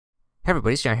Hey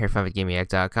everybody, it's John here from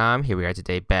VidGamiac.com. Here we are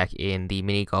today back in the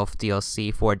Mini Golf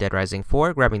DLC for Dead Rising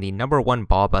 4, grabbing the #1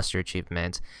 Ball Buster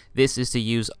achievement. This is to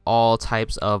use all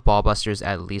types of ball busters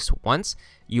at least once.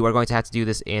 You are going to have to do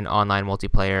this in online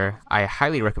multiplayer. I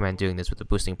highly recommend doing this with a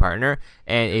boosting partner,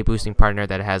 and a boosting partner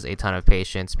that has a ton of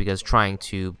patience, because trying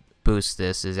to boost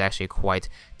this is actually quite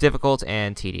difficult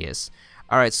and tedious.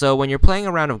 Alright, so when you're playing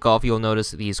a round of golf, you'll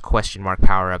notice these question mark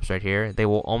power-ups right here. They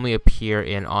will only appear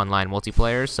in online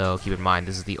multiplayer, so keep in mind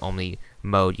this is the only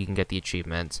mode you can get the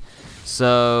achievement.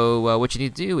 So what you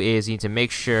need to do is you need to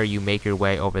make sure you make your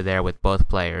way over there with both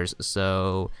players.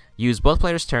 So use both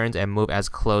players' turns and move as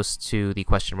close to the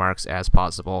question marks as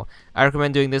possible. I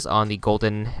recommend doing this on the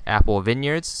Golden Apple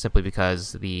Vineyards, simply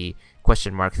because the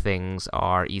question mark things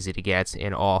are easy to get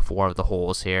in all 4 of the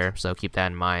holes here, so keep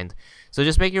that in mind. So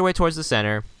just make your way towards the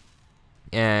center,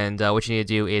 and what you need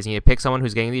to do is you need to pick someone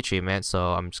who's getting the achievement.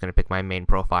 So I'm just going to pick my main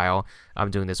profile.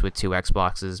 I'm doing this with 2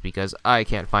 Xboxes because I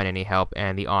can't find any help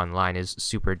and the online is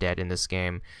super dead in this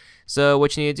game. So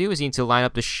what you need to do is you need to line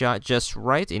up the shot just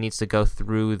right. It needs to go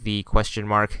through the question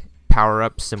mark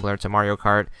power-up, similar to Mario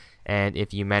Kart, and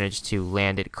if you manage to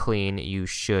land it clean, you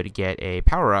should get a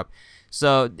power-up.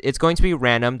 So it's going to be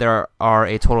random. There are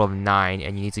a total of 9,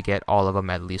 and you need to get all of them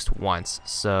at least once.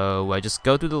 So just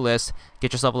go through the list,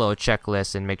 get yourself a little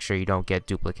checklist, and make sure you don't get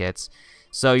duplicates.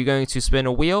 So you're going to spin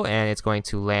a wheel, and it's going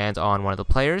to land on one of the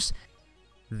players.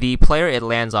 The player it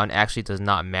lands on actually does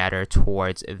not matter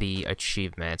towards the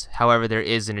achievement. However, there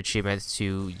is an achievement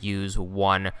to use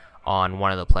one on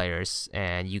one of the players,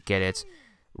 and you get it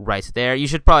right there. You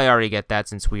should probably already get that,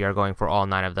 since we are going for all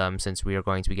 9 of them. Since we are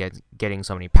going to be getting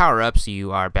so many power-ups,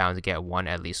 you are bound to get one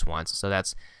at least once. So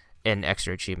that's an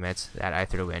extra achievement that I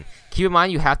threw in. Keep in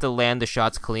mind you have to land the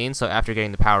shots clean, so after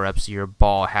getting the power-ups, your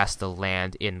ball has to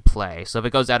land in play. So if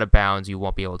it goes out of bounds, you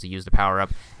won't be able to use the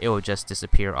power-up. It will just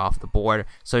disappear off the board,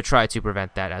 so try to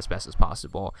prevent that as best as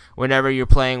possible. Whenever you're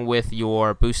playing with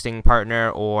your boosting partner,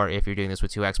 or if you're doing this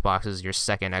with 2 Xboxes, your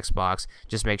second Xbox,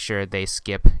 just make sure they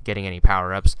skip getting any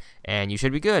power-ups, and you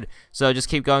should be good. So just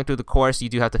keep going through the course. You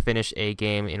do have to finish a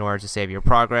game in order to save your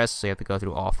progress, so you have to go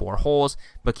through all 4 holes,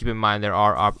 but keep in mind there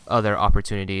are other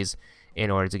opportunities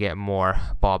in order to get more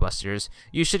ball busters.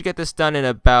 You should get this done in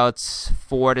about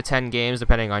 4 to 10 games,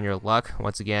 depending on your luck.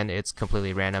 Once again, it's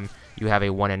completely random. You have a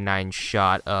 1 in 9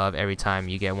 shot of every time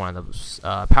you get one of those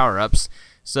power-ups.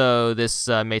 So this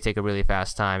may take a really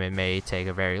fast time. It may take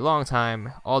a very long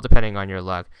time, all depending on your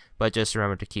luck. But just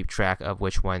remember to keep track of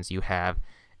which ones you have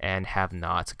and have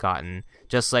not gotten,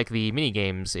 just like the mini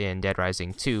games in Dead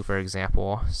Rising 2, for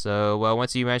example. So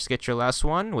once you manage to get your last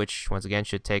one, which once again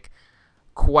should take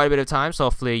quite a bit of time, so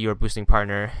hopefully your boosting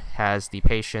partner has the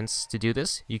patience to do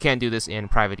this. You can do this in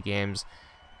private games.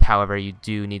 However, you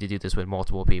do need to do this with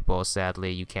multiple people.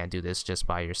 Sadly, you can't do this just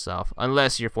by yourself,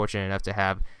 unless you're fortunate enough to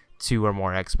have 2 or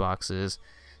more Xboxes.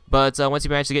 But once you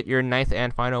manage to get your 9th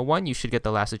and final one, you should get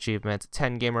the last achievement,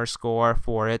 10 gamer score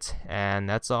for it, and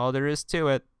that's all there is to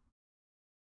it.